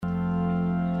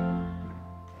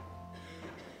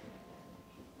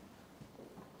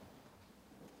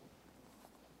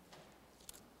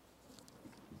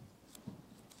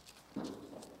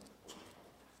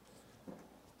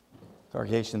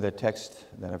Congregation, the text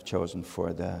that I've chosen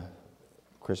for the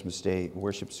Christmas Day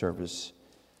worship service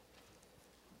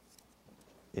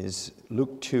is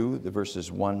Luke 2, the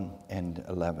verses 1 and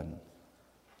 11.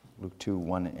 Luke 2,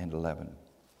 1 and 11.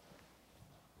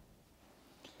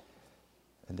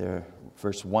 And there,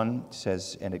 verse 1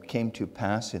 says, "And it came to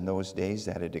pass in those days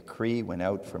that a decree went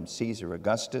out from Caesar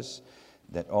Augustus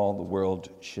that all the world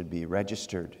should be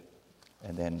registered."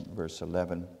 And then verse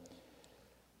 11,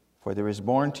 "For there is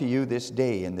born to you this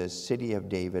day in the city of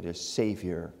David a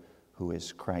Savior, who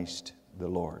is Christ the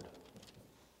Lord."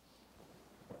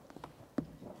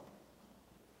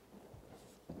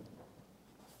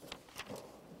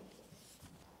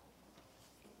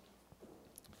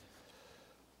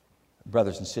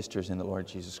 Brothers and sisters in the Lord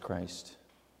Jesus Christ,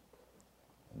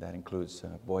 that includes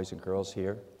boys and girls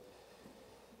here,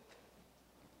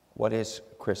 what is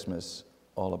Christmas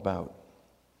all about?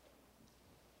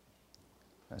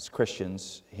 As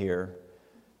Christians here,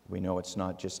 we know it's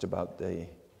not just about the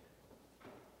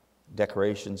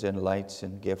decorations and lights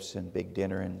and gifts and big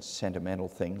dinner and sentimental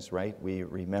things, right? We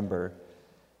remember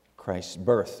Christ's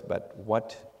birth, but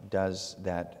what does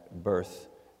that birth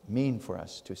mean for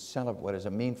us to celebrate? What does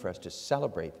it mean for us to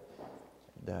celebrate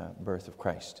the birth of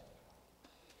Christ?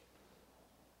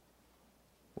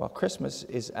 Well, Christmas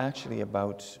is actually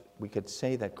about, we could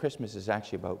say that Christmas is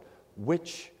actually about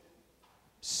which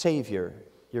Savior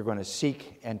you're going to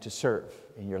seek and to serve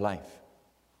in your life.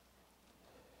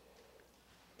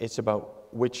 It's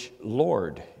about which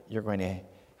Lord you're going to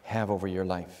have over your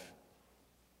life.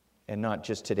 And not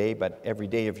just today, but every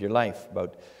day of your life,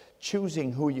 about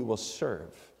choosing who you will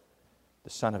serve. The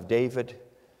Son of David,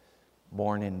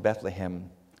 born in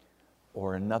Bethlehem,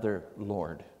 or another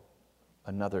Lord,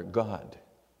 another God.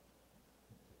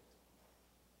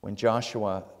 When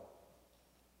Joshua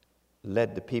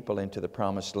led the people into the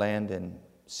promised land and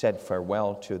said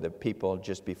farewell to the people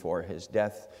just before his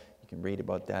death, you can read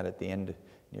about that at the end,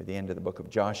 near the end of the book of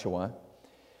Joshua.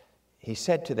 He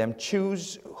said to them,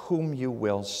 "Choose whom you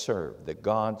will serve, the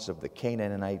gods of the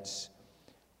Canaanites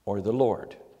or the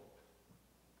Lord."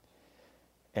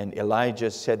 And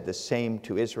Elijah said the same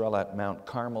to Israel at Mount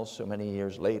Carmel so many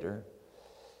years later.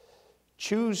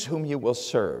 "Choose whom you will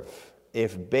serve.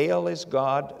 If Baal is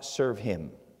God, serve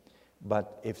him.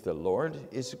 But if the Lord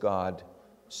is God,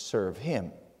 serve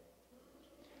him."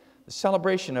 The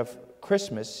celebration of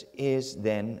Christmas is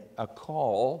then a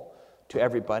call to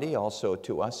everybody, also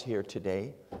to us here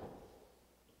today,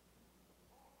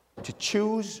 to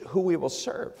choose who we will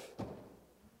serve.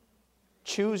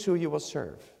 Choose who you will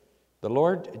serve. The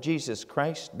Lord Jesus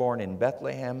Christ, born in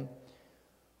Bethlehem,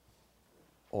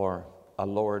 or a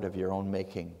Lord of your own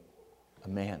making, a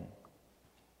man.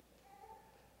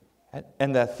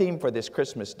 And the theme for this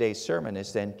Christmas Day sermon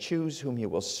is then, choose whom you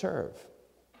will serve.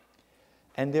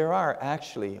 And there are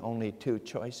actually only two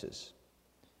choices.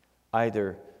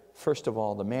 Either, first of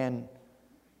all, the man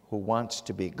who wants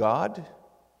to be God,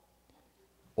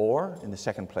 or, in the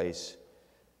second place,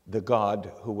 the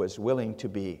God who was willing to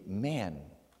be man.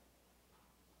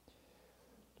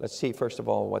 Let's see, first of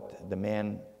all, what the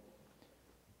man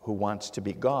who wants to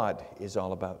be God is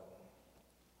all about.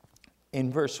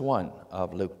 In verse 1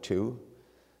 of Luke 2,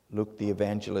 Luke the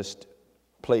evangelist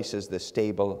places the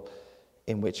stable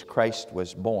in which Christ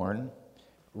was born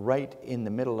right in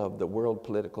the middle of the world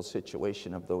political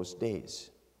situation of those days.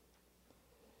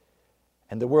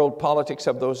 And the world politics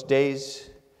of those days,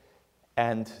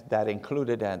 and that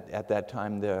included at that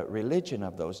time the religion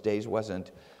of those days,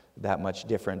 wasn't that much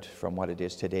different from what it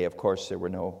is today. Of course, there were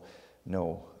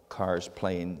no cars,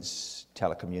 planes,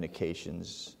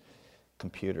 telecommunications,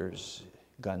 computers,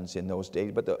 guns in those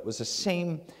days, but it was the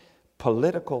same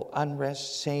political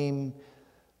unrest, same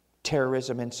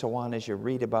terrorism and so on as you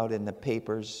read about in the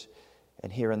papers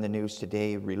and hear in the news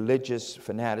today, religious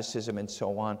fanaticism and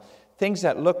so on. Things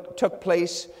that took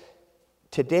place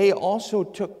today also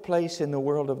took place in the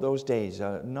world of those days.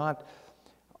 Not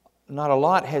a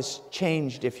lot has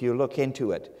changed if you look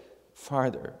into it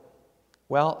farther.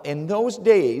 Well, in those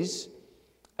days,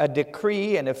 a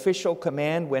decree, an official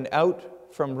command went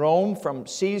out from Rome, from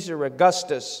Caesar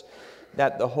Augustus,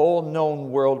 that the whole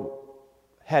known world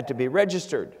had to be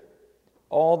registered.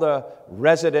 All the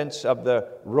residents of the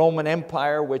Roman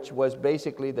Empire, which was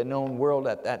basically the known world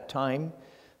at that time,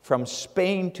 from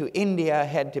Spain to India,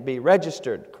 had to be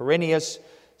registered. Quirinius,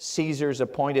 Caesar's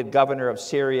appointed governor of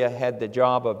Syria, had the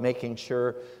job of making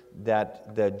sure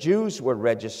that the Jews were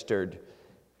registered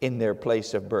in their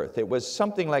place of birth. It was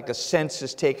something like a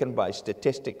census taken by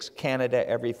Statistics Canada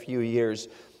every few years.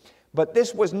 But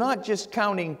this was not just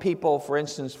counting people, for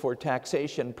instance, for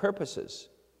taxation purposes.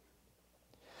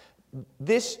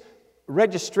 This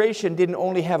registration didn't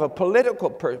only have a political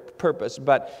purpose,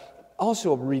 but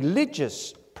also a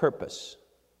religious purpose.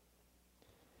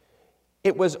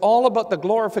 It was all about the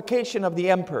glorification of the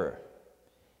emperor,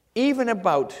 even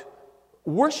about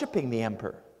worshiping the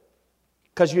emperor.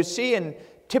 Because you see, in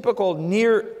typical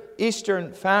Near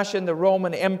Eastern fashion, the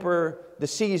Roman emperor, the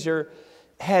Caesar,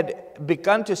 had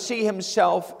begun to see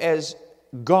himself as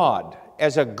God,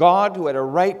 as a God who had a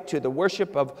right to the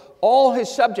worship of all his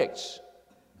subjects.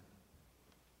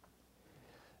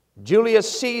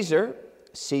 Julius Caesar,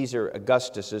 Caesar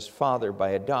Augustus's father by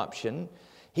adoption,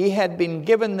 he had been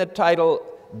given the title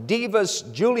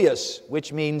Divus Julius,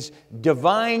 which means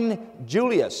Divine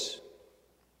Julius.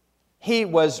 He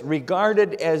was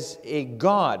regarded as a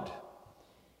god.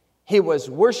 He was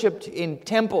worshipped in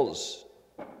temples.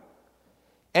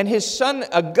 And his son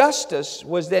Augustus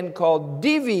was then called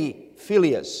Divi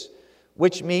Filius,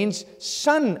 which means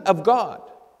son of God.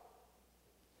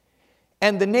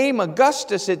 And the name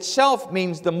Augustus itself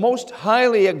means the most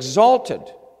highly exalted.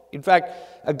 In fact,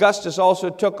 Augustus also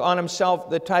took on himself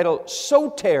the title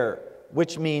Soter,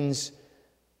 which means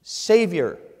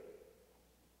Savior.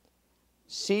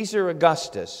 Caesar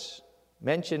Augustus,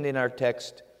 mentioned in our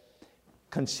text,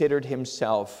 considered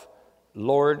himself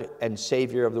Lord and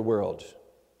Savior of the world,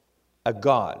 a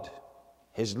god.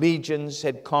 His legions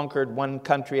had conquered one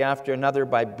country after another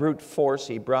by brute force.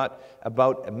 He brought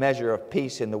about a measure of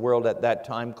peace in the world at that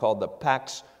time called the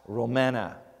Pax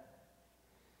Romana,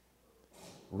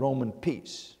 Roman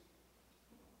peace.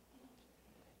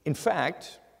 In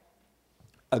fact,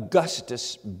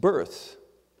 Augustus' birth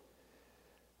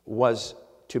was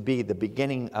to be the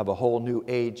beginning of a whole new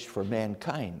age for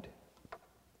mankind.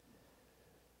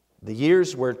 The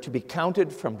years were to be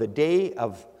counted from the day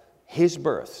of his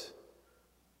birth.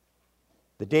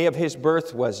 The day of his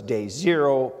birth was day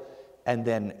 0, and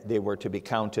then they were to be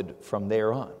counted from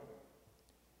there on.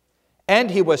 And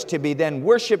he was to be then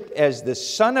worshipped as the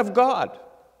Son of God,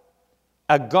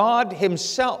 a God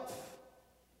himself,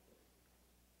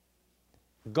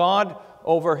 God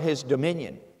over his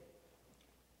dominion.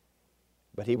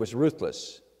 But he was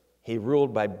ruthless. He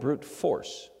ruled by brute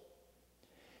force.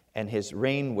 And his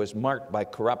reign was marked by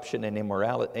corruption and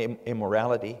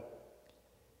immorality.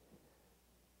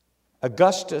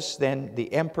 Augustus, then,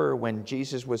 the emperor when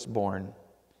Jesus was born,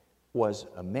 was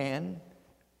a man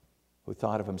who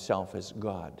thought of himself as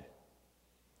God,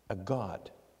 a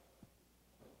god.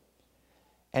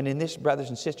 And in this, brothers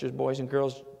and sisters, boys and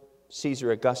girls,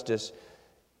 Caesar Augustus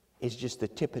is just the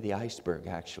tip of the iceberg,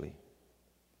 actually.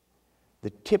 The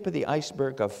tip of the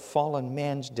iceberg of fallen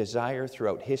man's desire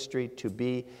throughout history to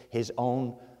be his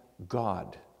own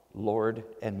God, Lord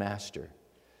and Master.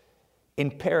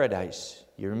 In paradise,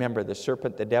 you remember the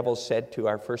serpent, the devil, said to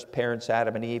our first parents,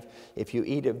 Adam and Eve, if you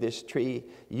eat of this tree,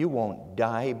 you won't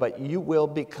die, but you will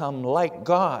become like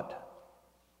God.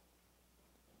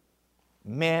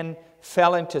 Man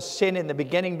fell into sin in the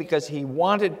beginning because he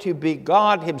wanted to be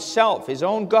God himself, his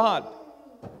own God.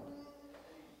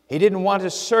 He didn't want to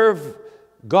serve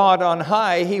God on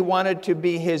high. He wanted to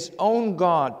be his own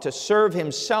God, to serve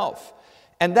himself.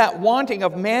 And that wanting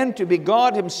of man to be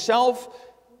God himself,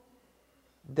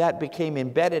 that became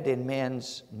embedded in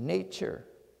man's nature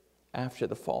after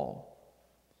the fall.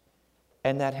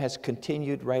 And that has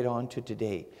continued right on to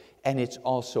today. And it's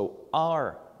also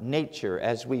our nature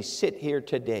as we sit here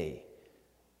today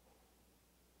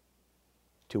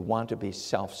to want to be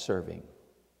self-serving,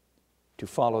 to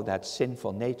follow that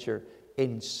sinful nature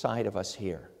inside of us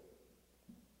here,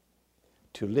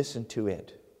 to listen to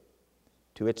it,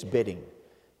 to its bidding,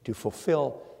 to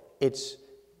fulfill its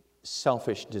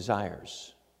selfish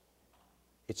desires,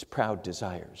 its proud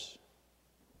desires.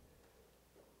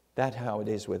 That's how it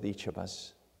is with each of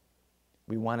us.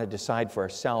 We want to decide for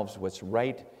ourselves what's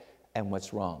right and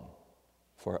what's wrong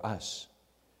for us.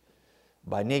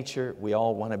 By nature, we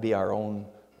all want to be our own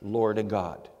Lord and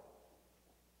God.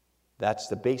 That's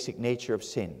the basic nature of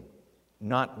sin.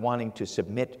 Not wanting to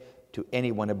submit to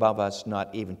anyone above us,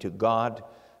 not even to God,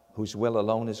 whose will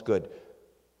alone is good.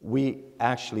 We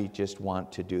actually just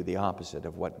want to do the opposite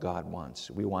of what God wants.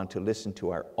 We want to listen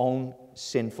to our own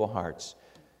sinful hearts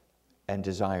and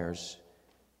desires.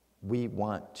 We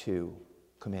want to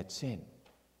commit sin.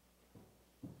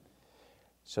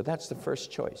 So that's the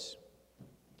first choice.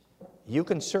 You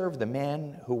can serve the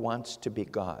man who wants to be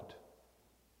God,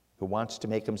 who wants to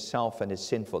make himself and his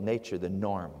sinful nature the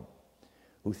norm,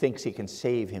 who thinks he can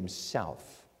save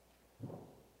himself.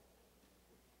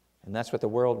 And that's what the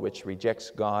world which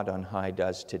rejects God on high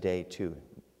does today too.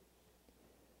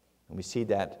 And we see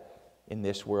that in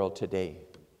this world today.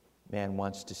 Man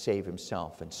wants to save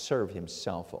himself and serve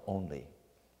himself only.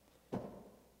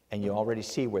 And you already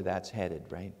see where that's headed,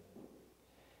 right?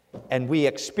 And we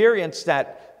experience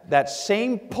that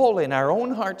same pull in our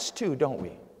own hearts too, don't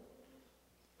we?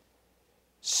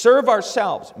 Serve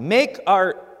ourselves. Make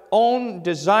our own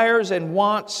desires and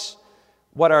wants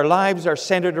what our lives are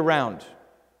centered around.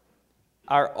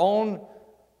 Our own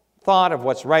thought of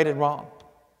what's right and wrong.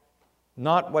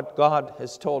 Not what God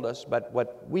has told us, but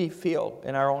what we feel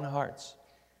in our own hearts.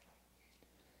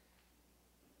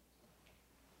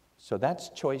 So that's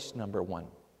choice number one.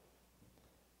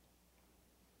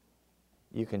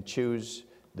 You can choose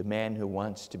the man who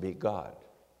wants to be God.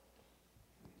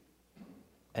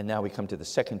 And now we come to the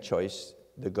second choice,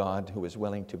 the God who is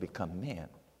willing to become man.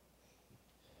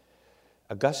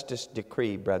 Augustus'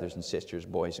 decree, brothers and sisters,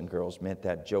 boys and girls, meant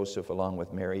that Joseph, along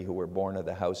with Mary, who were born of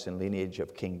the house and lineage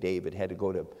of King David, had to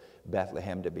go to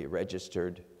Bethlehem to be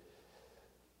registered.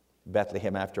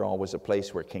 Bethlehem, after all, was a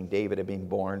place where King David had been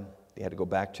born. They had to go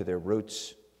back to their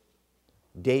roots.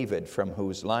 David, from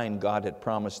whose line God had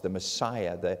promised the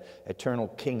Messiah, the eternal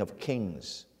King of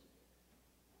Kings.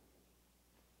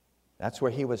 That's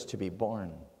where he was to be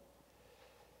born.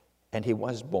 And he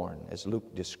was born, as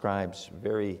Luke describes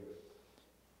very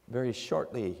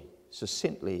shortly,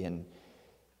 succinctly in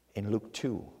Luke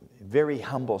 2. Very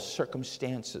humble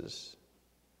circumstances.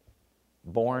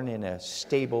 Born in a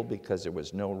stable because there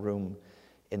was no room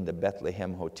in the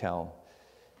Bethlehem hotel.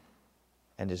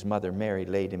 And his mother Mary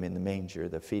laid him in the manger,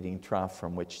 the feeding trough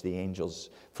from which the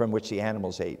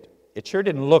animals ate. It sure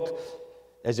didn't look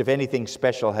as if anything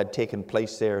special had taken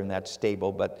place there in that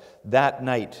stable, but that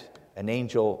night an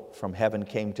angel from heaven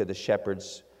came to the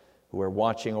shepherds who were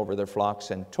watching over their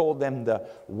flocks and told them the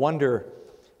wonder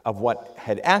of what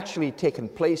had actually taken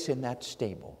place in that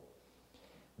stable.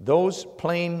 Those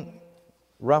plain,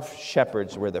 rough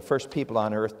shepherds were the first people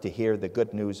on earth to hear the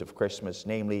good news of Christmas,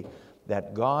 namely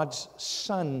that God's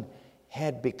Son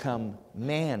had become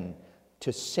man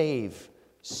to save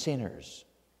sinners.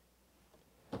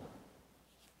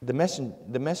 The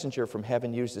messenger from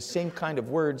heaven used the same kind of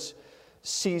words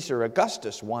Caesar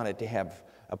Augustus wanted to have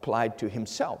applied to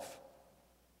himself.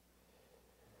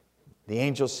 The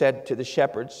angel said to the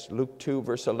shepherds, Luke 2,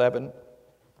 verse 11,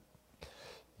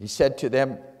 he said to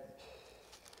them,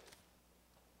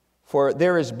 "For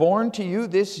there is born to you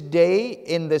this day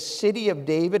in the city of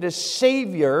David a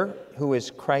Savior who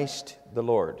is Christ the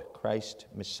Lord." Christ,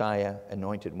 Messiah,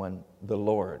 Anointed One, the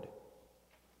Lord.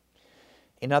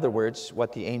 In other words,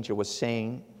 what the angel was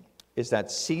saying is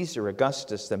that Caesar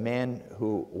Augustus, the man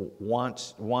who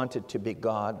wanted to be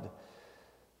God,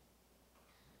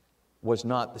 was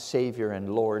not the Savior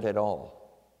and Lord at all.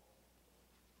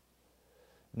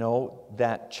 No,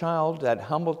 that child, that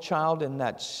humble child in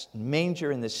that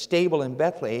manger in the stable in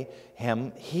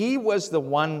Bethlehem, he was the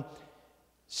one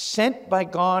sent by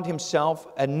God Himself,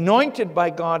 anointed by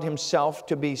God Himself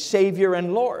to be Savior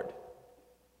and Lord.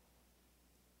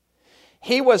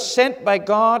 He was sent by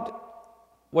God,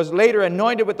 was later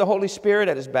anointed with the Holy Spirit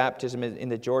at His baptism in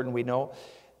the Jordan, we know.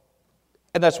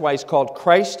 And that's why He's called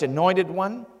Christ, Anointed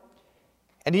One.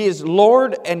 And He is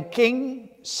Lord and King,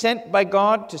 sent by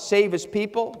God to save His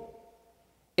people.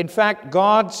 In fact,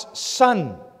 God's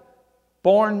Son,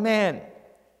 born man,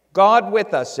 God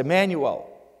with us, Emmanuel.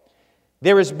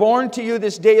 There is born to you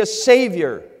this day a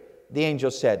Savior, the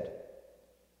angel said.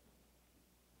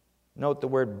 Note the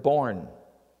word born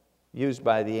used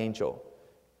by the angel.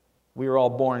 We were all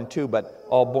born too, but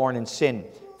all born in sin.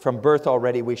 From birth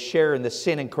already, we share in the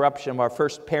sin and corruption of our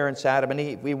first parents, Adam and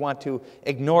Eve. We want to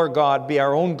ignore God, be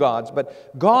our own gods.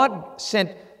 But God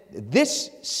sent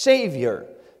this Savior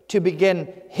to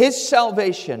begin His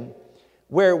salvation,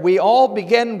 where we all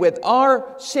begin with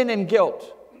our sin and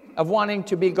guilt of wanting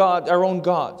to be God, our own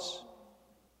gods.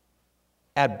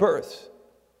 At birth,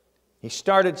 He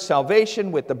started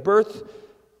salvation with the birth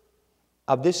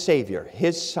of this Savior,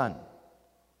 His Son.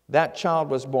 That child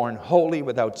was born holy,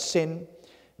 without sin.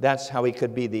 That's how He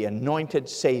could be the anointed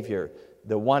Savior,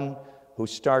 the one who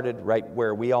started right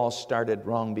where we all started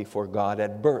wrong before God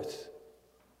at birth,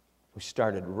 who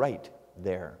started right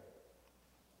there.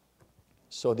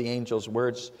 So the angel's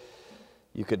words,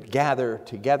 you could gather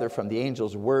together from the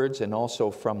angel's words and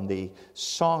also from the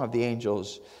song of the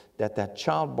angels that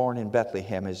child born in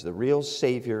Bethlehem is the real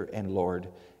Savior and Lord,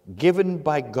 given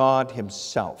by God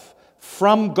Himself,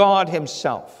 from God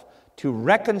Himself, to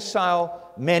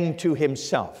reconcile men to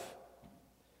Himself.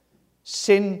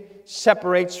 Sin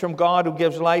separates from God who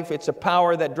gives life. It's a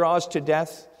power that draws to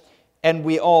death. And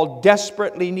we all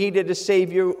desperately needed a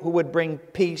Savior who would bring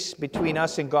peace between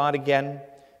us and God again,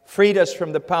 freed us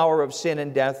from the power of sin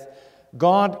and death.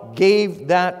 God gave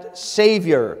that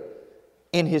Savior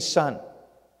in His Son.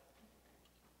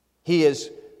 He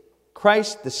is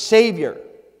Christ, the Savior.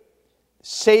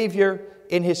 Savior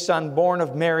in his Son, born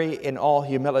of Mary in all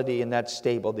humility in that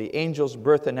stable. The angel's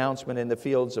birth announcement in the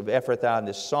fields of Ephrathah and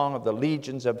the song of the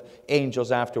legions of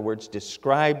angels afterwards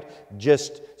described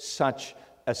just such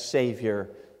a Savior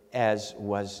as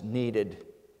was needed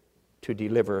to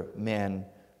deliver man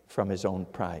from his own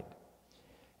pride.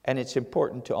 And it's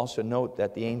important to also note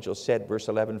that the angel said, verse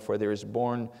 11, "For there is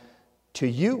born to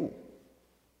you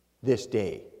this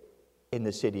day in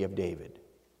the city of David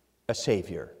a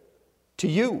Savior." To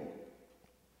you.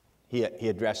 He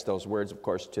addressed those words, of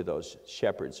course, to those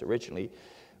shepherds originally,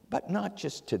 but not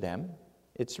just to them.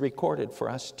 It's recorded for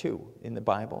us too in the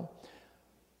Bible.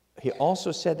 He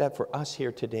also said that for us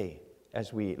here today,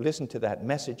 as we listen to that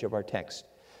message of our text.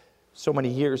 So many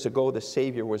years ago, the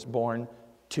Savior was born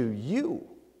to you.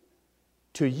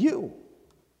 To you.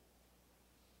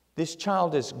 This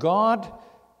child is God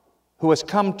who has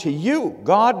come to you.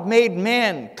 God made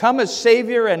man come as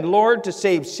Savior and Lord to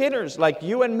save sinners like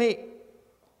you and me.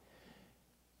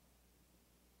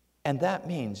 And that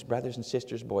means, brothers and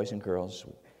sisters, boys and girls,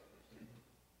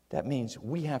 that means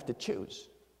we have to choose.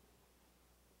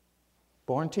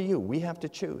 Born to you, we have to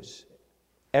choose.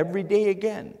 Every day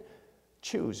again,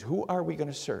 choose. Who are we going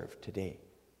to serve today?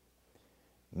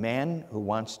 Man who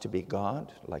wants to be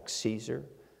God, like Caesar,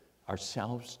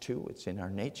 ourselves too, it's in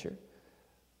our nature.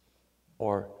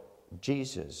 Or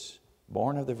Jesus,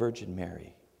 born of the Virgin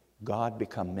Mary, God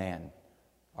become man,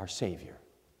 our Savior.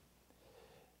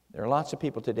 There are lots of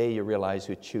people today, you realize,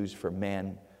 who choose for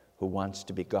man who wants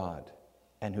to be God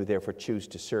and who therefore choose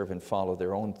to serve and follow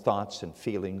their own thoughts and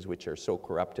feelings which are so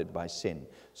corrupted by sin.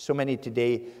 So many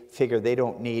today figure they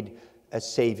don't need a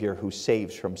Savior who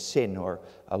saves from sin or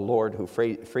a Lord who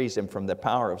frees them from the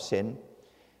power of sin.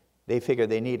 They figure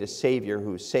they need a Savior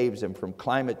who saves them from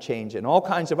climate change and all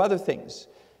kinds of other things,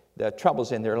 the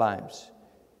troubles in their lives,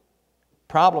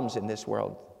 problems in this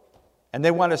world. And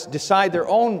they want to decide their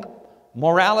own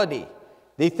morality.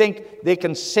 They think they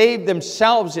can save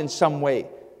themselves in some way,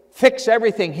 fix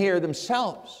everything here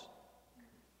themselves.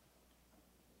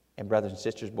 And brothers and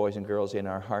sisters, boys and girls, in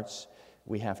our hearts,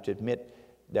 we have to admit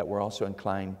that we're also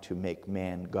inclined to make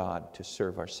man God, to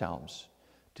serve ourselves,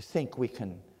 to think we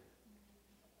can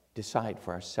decide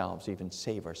for ourselves, even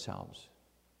save ourselves.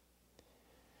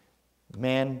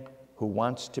 Man who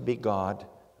wants to be God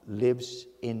lives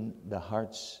in the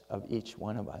hearts of each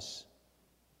one of us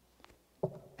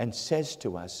and says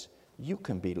to us, you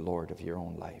can be Lord of your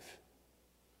own life,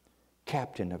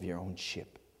 captain of your own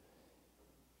ship.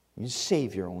 You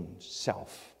save your own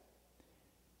self.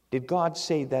 Did God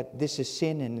say that this is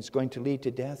sin and it's going to lead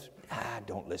to death?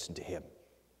 Don't listen to him.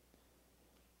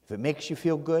 If it makes you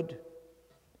feel good,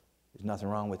 there's nothing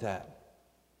wrong with that.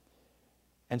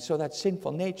 And so that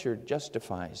sinful nature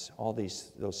justifies all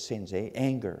those sins,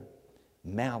 anger,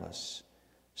 malice,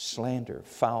 slander,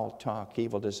 foul talk,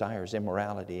 evil desires,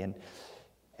 immorality. And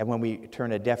when we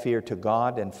turn a deaf ear to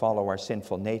God and follow our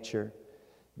sinful nature,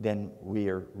 then we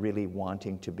are really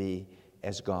wanting to be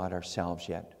as God ourselves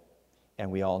yet.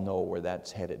 And we all know where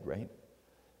that's headed, right?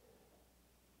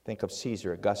 Think of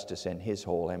Caesar Augustus and his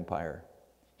whole empire.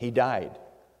 He died.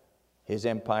 His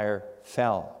empire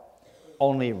fell.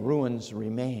 Only ruins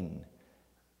remain.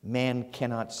 Man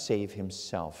cannot save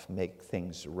himself, make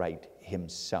things right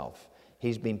himself.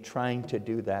 He's been trying to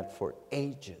do that for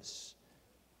ages.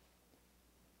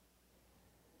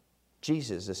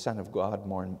 Jesus, the Son of God,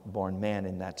 born man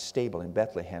in that stable in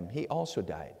Bethlehem, he also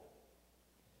died.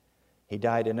 He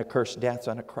died an accursed death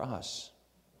on a cross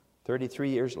 33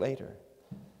 years later.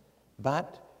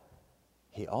 But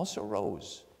he also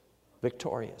rose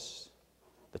victorious.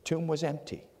 The tomb was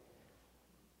empty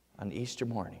on Easter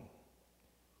morning.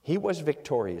 He was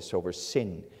victorious over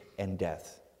sin and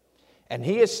death. And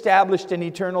he established an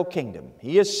eternal kingdom.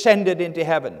 He ascended into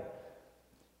heaven.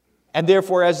 And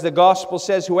therefore, as the gospel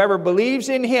says, whoever believes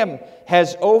in him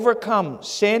has overcome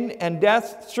sin and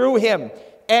death through him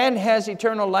and has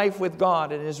eternal life with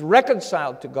God and is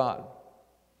reconciled to God.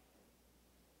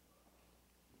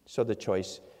 So the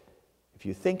choice, if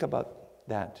you think about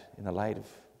that in the light of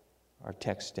our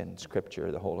text and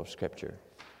Scripture, the whole of Scripture,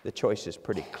 the choice is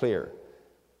pretty clear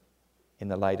in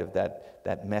the light of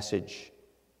that message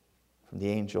from the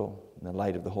angel, in the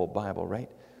light of the whole Bible, right?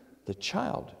 The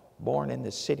child born in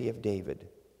the city of David,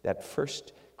 that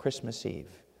first Christmas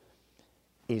Eve,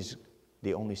 is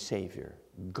the only Savior,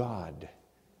 God,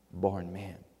 born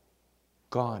man.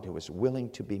 God who was willing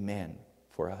to be man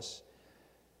for us,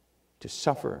 to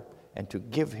suffer and to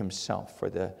give himself for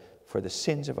the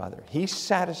sins of others. He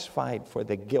satisfied for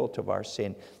the guilt of our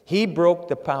sin. He broke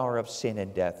the power of sin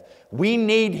and death. We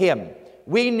need him.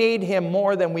 We need him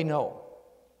more than we know.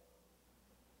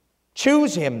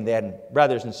 Choose Him then,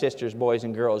 brothers and sisters, boys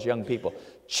and girls, young people.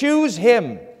 Choose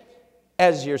Him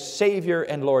as your Savior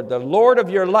and Lord, the Lord of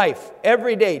your life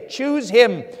every day. Choose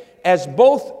Him as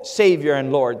both Savior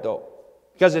and Lord, though.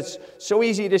 Because it's so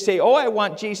easy to say, oh, I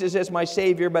want Jesus as my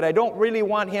Savior, but I don't really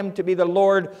want Him to be the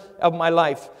Lord of my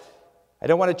life. I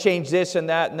don't want to change this and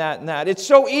that and that and that. It's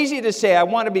so easy to say, I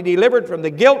want to be delivered from the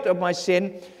guilt of my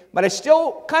sin, but I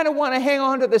still kind of want to hang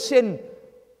on to the sin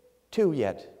too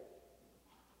yet.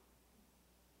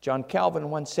 John Calvin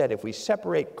once said, if we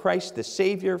separate Christ the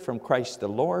Savior from Christ the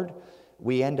Lord,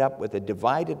 we end up with a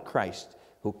divided Christ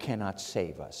who cannot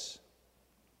save us.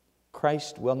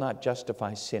 Christ will not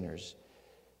justify sinners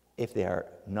if they are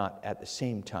not at the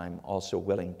same time also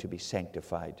willing to be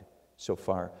sanctified. So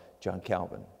far, John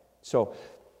Calvin. So,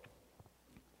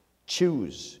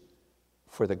 choose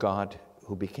for the God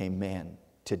who became man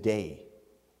today,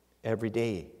 every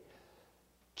day.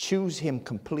 Choose Him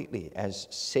completely as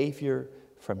Savior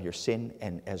from your sin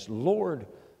and as Lord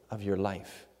of your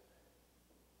life.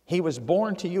 He was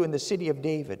born to you in the city of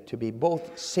David to be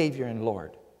both Savior and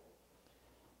Lord.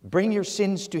 Bring your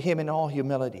sins to Him in all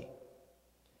humility.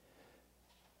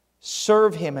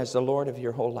 Serve Him as the Lord of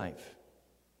your whole life.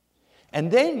 And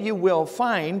then you will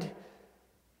find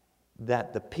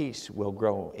that the peace will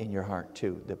grow in your heart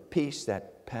too. The peace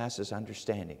that passes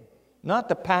understanding. Not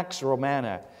the Pax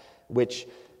Romana, which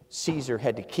Caesar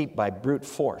had to keep by brute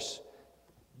force.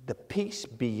 The peace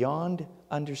beyond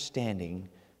understanding,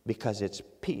 because it's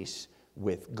peace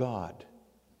with God.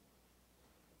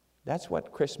 That's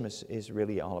what Christmas is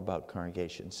really all about,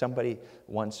 congregation. Somebody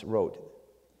once wrote,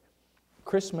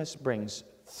 Christmas brings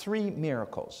 3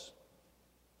 miracles.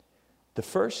 The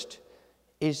first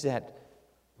is that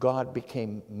God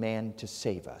became man to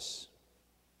save us.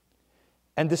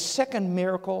 And the second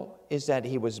miracle is that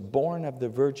He was born of the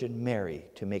Virgin Mary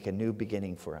to make a new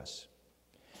beginning for us.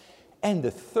 And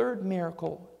the third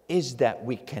miracle is that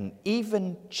we can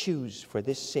even choose for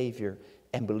this Savior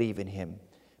and believe in Him,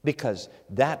 because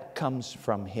that comes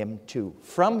from Him too,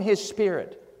 from His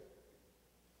Spirit.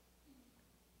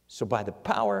 So by the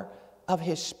power of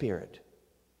His Spirit,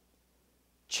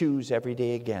 choose every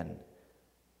day again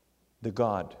the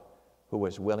God who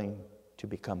was willing to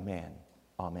become man.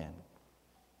 Amen.